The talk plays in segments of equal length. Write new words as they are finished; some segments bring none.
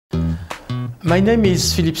My name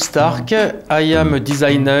is Philippe Starck. I am a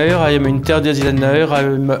designer, I am an interior designer, I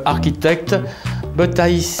am an architect, but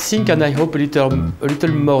I think and I hope a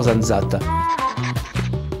little more than that.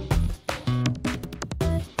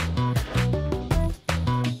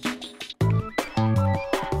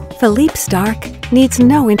 Philippe Starck needs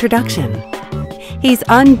no introduction. He's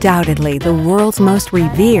undoubtedly the world's most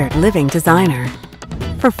revered living designer.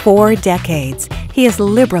 For 4 decades, he has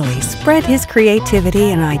liberally spread his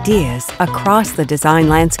creativity and ideas across the design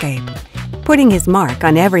landscape, putting his mark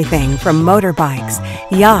on everything from motorbikes,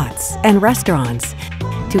 yachts, and restaurants,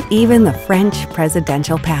 to even the French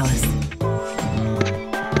presidential palace.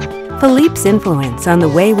 Philippe's influence on the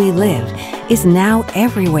way we live is now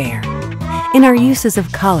everywhere, in our uses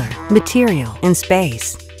of color, material, and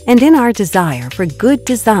space, and in our desire for good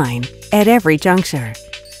design at every juncture.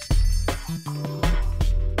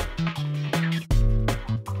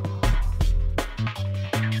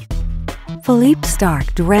 Philippe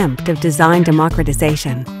Starck dreamt of design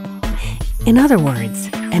democratization. In other words,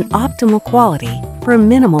 an optimal quality for a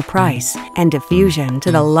minimal price and diffusion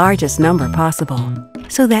to the largest number possible,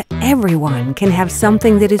 so that everyone can have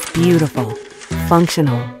something that is beautiful,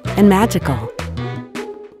 functional, and magical.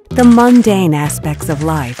 The mundane aspects of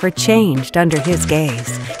life are changed under his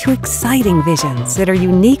gaze to exciting visions that are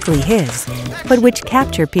uniquely his, but which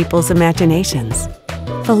capture people's imaginations.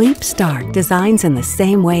 Philippe Starck designs in the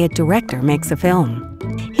same way a director makes a film.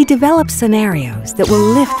 He develops scenarios that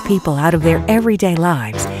will lift people out of their everyday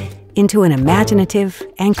lives into an imaginative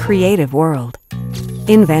and creative world.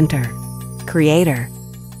 Inventor, creator,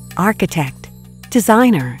 architect,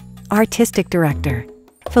 designer, artistic director.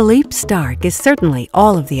 Philippe Starck is certainly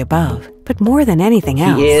all of the above, but more than anything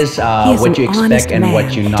else, he is what you expect and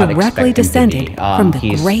what you not directly expect him to be. descended from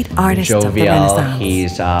the great artists jovial, of the Renaissance.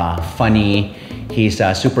 He's funny, he's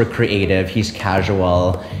super creative, he's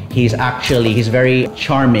casual, he's very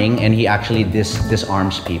charming, and he actually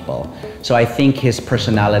disarms people. So I think his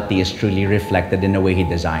personality is truly reflected in the way he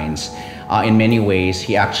designs. In many ways,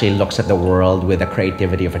 he actually looks at the world with the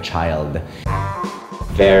creativity of a child.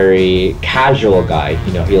 Very casual guy,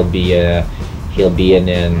 you know, he'll be in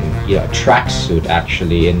a tracksuit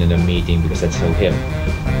actually in a meeting because that's so him.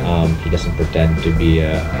 He doesn't pretend to be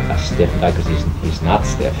a stiff guy because he's not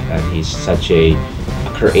stiff, and he's such a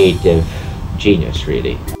creative genius,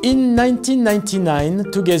 really. In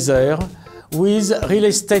 1999, together with real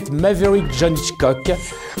estate maverick John Hitchcock,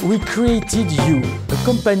 we created You, a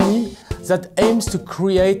company that aims to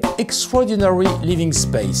create extraordinary living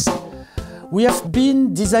space. We have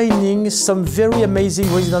been designing some very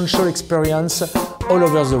amazing residential experience all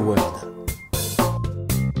over the world.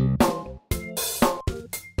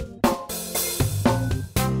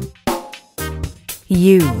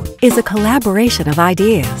 You is a collaboration of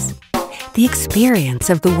ideas. The experience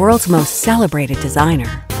of the world's most celebrated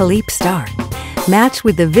designer, Philippe Starck, matched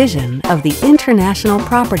with the vision of the international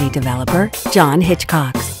property developer, John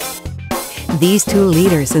Hitchcock. These two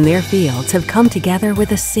leaders in their fields have come together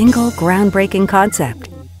with a single groundbreaking concept: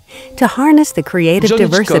 to harness the creative John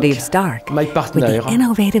diversity Hitchcock, of Starck my partner, with the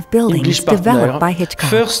innovative buildings developed by Hitchcock.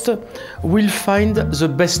 First, we'll find the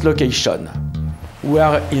best location. We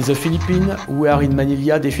are in the Philippines, we are in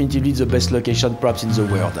Manila, definitely the best location perhaps in the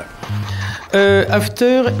world.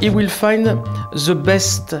 After, he will find the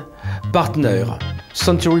best partner,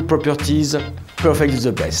 Century Properties, perfectly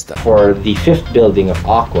the best. For the 5th building of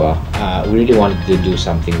Acqua, we really wanted to do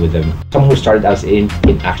something with them. Someone who started us in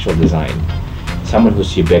actual design. Someone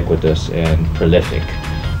who's ubiquitous and prolific.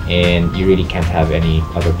 And you really can't have any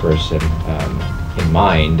other person in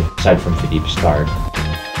mind aside from Philippe Starck.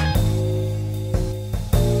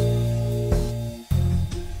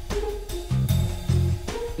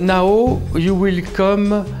 Now you will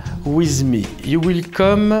come with me. You will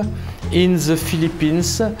come in the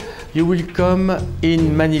Philippines. You will come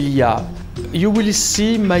in Manila. You will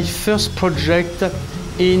see my first project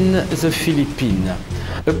in the Philippines.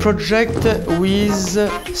 A project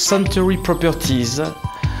with Century Properties.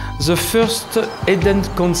 The first Eden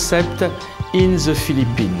concept in the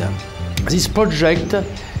Philippines. This project,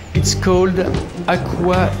 it's called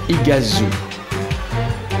Acqua Iguazu.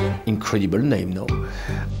 Incredible name, no?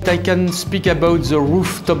 I can speak about the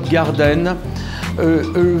rooftop garden, a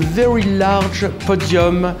very large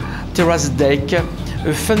podium, terrace deck,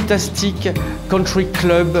 a fantastic country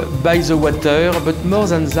club by the water, but more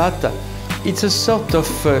than that, it's a sort of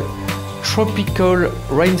tropical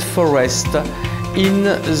rainforest in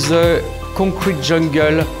the concrete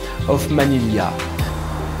jungle of Manila.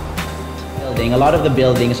 A lot of the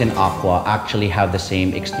buildings in Acqua actually have the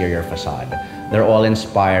same exterior facade. They're all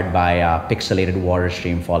inspired by a pixelated water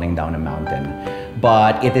stream falling down a mountain.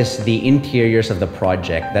 but it is the interiors of the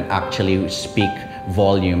project that actually speak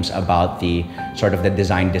volumes about the sort of the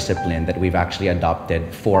design discipline that we've actually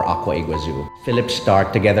adopted for Acqua Iguazu. Philippe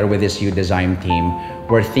Starck, together with his U design team,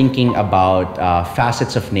 were thinking about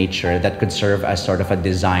facets of nature that could serve as sort of a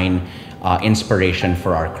design inspiration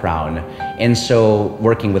for our crown. And so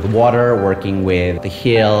working with water, working with the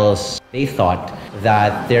hills, they thought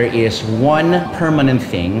that there is one permanent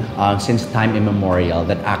thing since time immemorial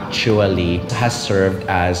that actually has served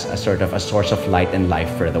as a sort of a source of light and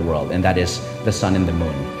life for the world, and that is the sun and the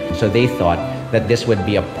moon. So they thought that this would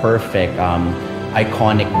be a perfect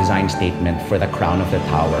iconic design statement for the crown of the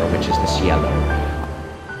tower, which is the cielo.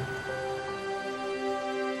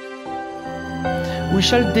 We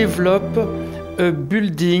shall develop a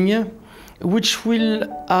building which will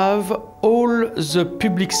have all the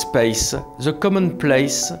public space, the common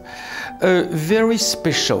place, very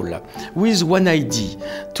special, with one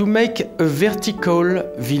idea, to make a vertical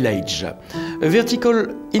village, a vertical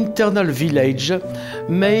internal village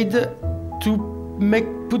made to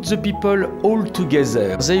put the people all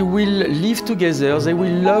together. They will live together, they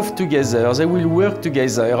will love together, they will work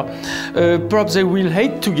together. Perhaps they will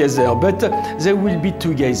hate together, but they will be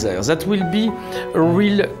together. That will be a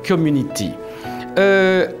real community.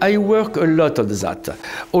 I work a lot on that.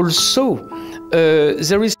 Also,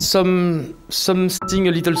 there is something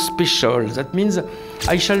a little special. That means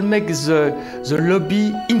I shall make the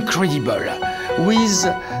lobby incredible, with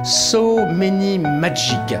so many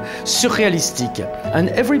magic, surrealistic. And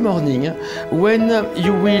every morning, when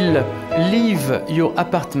you will leave your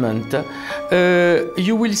apartment,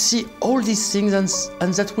 you will see all these things,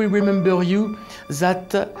 and that will remember you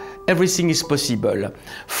that everything is possible.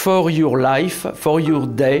 For your life, for your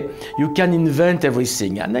day, you can invent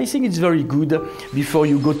everything. And I think it's very good before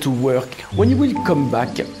you go to work. When you will come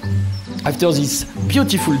back after this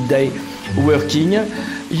beautiful day working,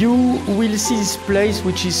 you will see this place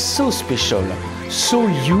which is so special, so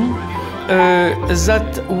you,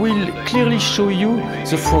 that will clearly show you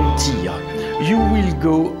the frontier. You will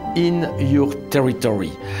go in your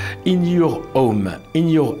territory, in your home, in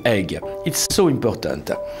your egg. It's so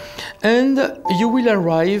important. And you will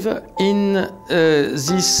arrive in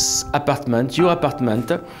this apartment, your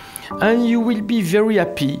apartment, and you will be very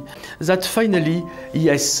happy that finally,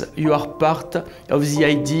 yes, you are part of the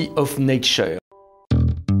idea of nature.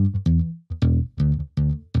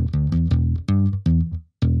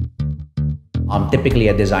 Typically,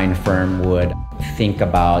 a design firm would think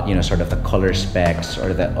about, sort of the color specs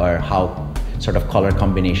or how sort of color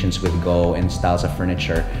combinations would go and styles of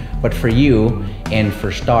furniture. But for you and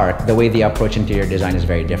for Starck, the way they approach interior design is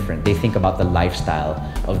very different. They think about the lifestyle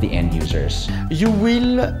of the end users. You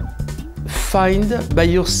will find by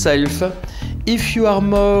yourself if you are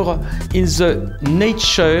more in the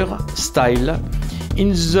nature style, in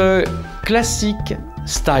the classic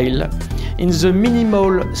style, in the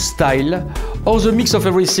minimal style, or the mix of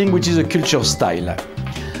everything, which is a culture style.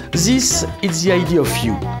 This is the idea of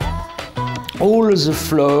you. All the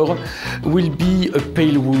floor will be a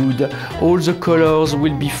pale wood, all the colors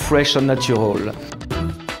will be fresh and natural.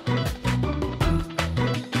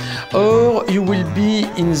 Or you will be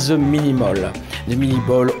in the minimal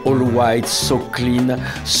all white, so clean,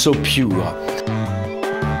 so pure.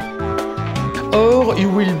 Or you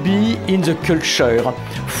will be in the culture,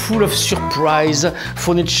 full of surprise,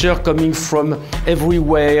 furniture coming from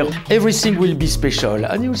everywhere. Everything will be special.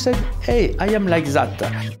 And you will say, hey, I am like that.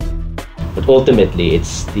 But ultimately,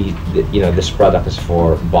 it's this product is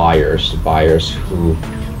for buyers who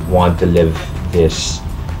want to live this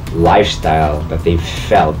lifestyle that they've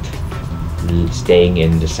felt staying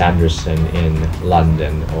in the Sanderson in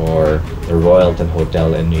London, or the Royalton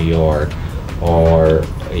Hotel in New York, or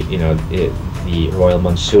the Royal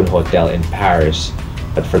Monsoon Hotel in Paris.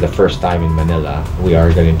 But for the first time in Manila, we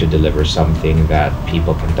are going to deliver something that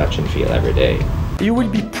people can touch and feel every day. You will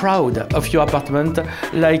be proud of your apartment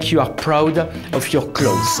like you are proud of your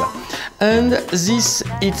clothes. And this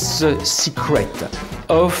is the secret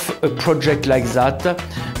of a project like that.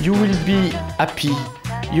 You will be happy,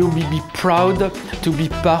 you will be proud to be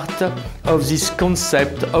part of this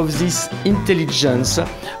concept, of this intelligence,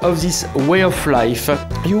 of this way of life.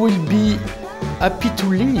 You will be happy to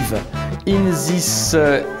live in this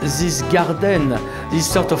garden, this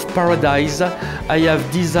sort of paradise I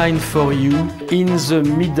have designed for you in the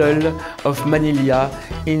middle of Manila,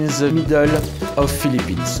 in the middle of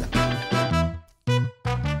Philippines.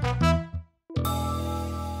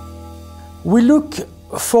 We look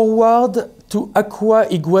forward to Acqua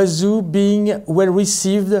Iguazu being well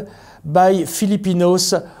received by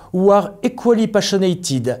Filipinos who are equally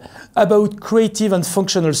passionate about creative and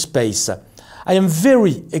functional space. I am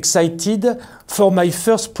very excited for my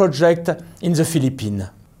first project in the Philippines.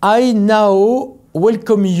 I now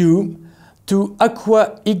welcome you to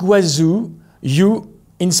Acqua Iguazu, you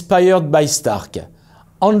inspired by Starck.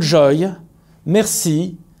 Enjoy,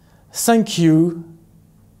 merci, thank you,